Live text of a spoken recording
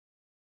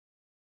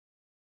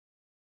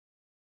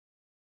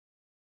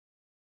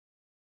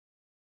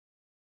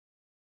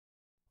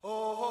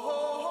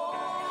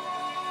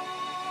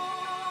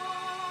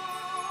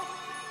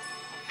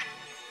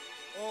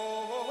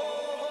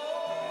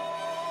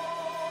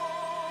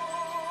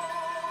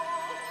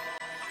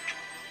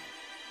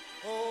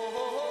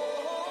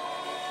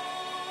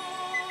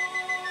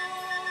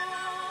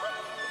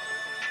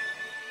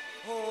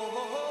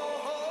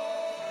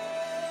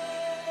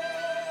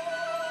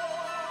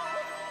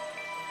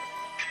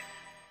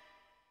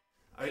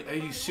Are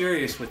you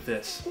serious with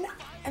this? No,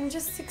 I'm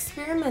just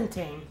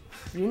experimenting.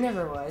 You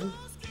never would.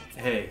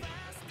 Hey.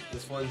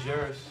 This one's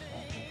yours.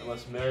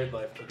 Unless married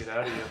life took it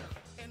out of you.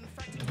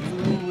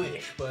 You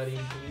wish, buddy.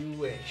 You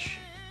wish.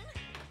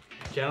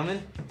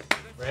 Gentlemen,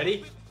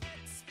 ready?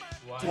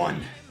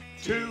 One,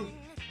 two,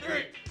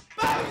 three.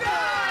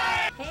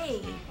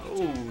 Hey,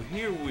 Oh,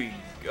 here we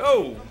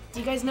go. do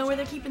you guys know where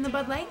they're keeping the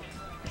Bud Light?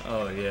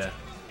 Oh, yeah.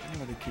 I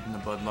know they're keeping the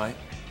Bud Light.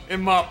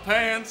 In my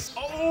pants.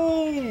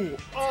 Oh!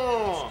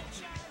 Oh!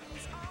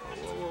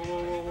 Whoa, whoa,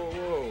 whoa, whoa,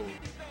 whoa, whoa.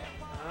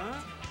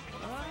 Huh?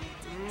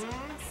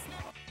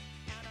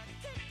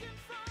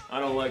 I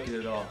don't like it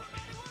at all.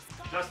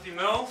 Dusty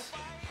Mills?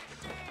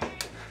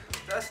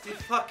 Dusty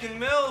fucking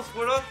Mills,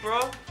 what up,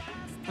 bro?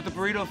 But the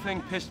burrito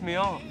thing pissed me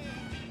off.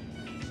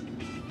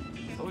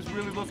 I was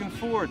really looking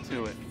forward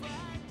to it.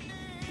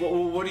 Well,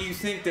 what do you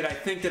think that I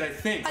think that I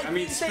think? I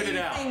mean, spit it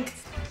out.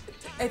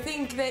 I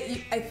think you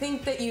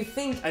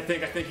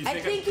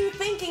think you're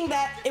thinking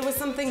that it was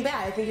something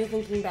bad. I think you're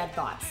thinking bad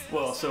thoughts.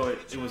 Well, so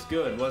it was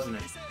good, wasn't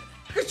it?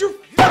 Because your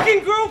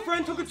fucking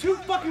girlfriend took a 2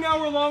 fucking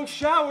hour long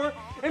shower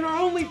in our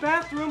only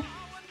bathroom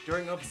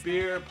during a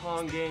beer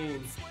pong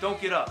game. Don't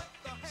get up.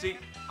 See,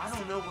 I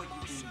don't know what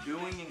you've been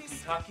doing in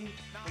Kentucky,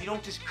 but you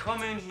don't just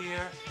come in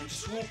here and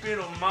swoop in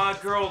on my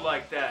girl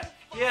like that.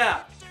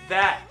 Yeah,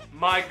 that,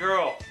 my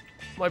girl.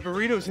 My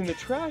burrito's in the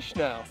trash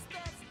now.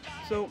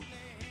 So,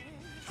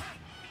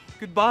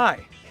 goodbye.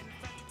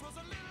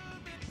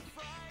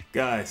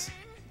 Guys,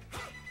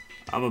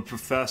 I'm a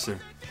professor.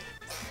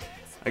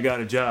 I got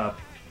a job.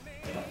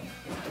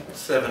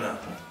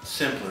 7-Up.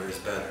 Simpler is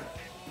better.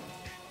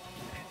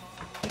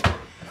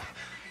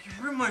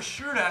 You ripped my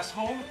shirt,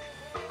 asshole.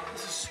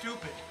 This is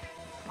stupid.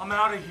 I'm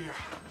out of here.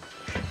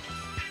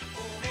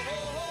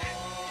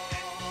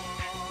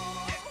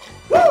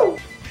 Woo!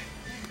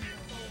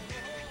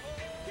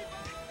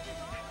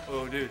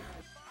 Oh, dude.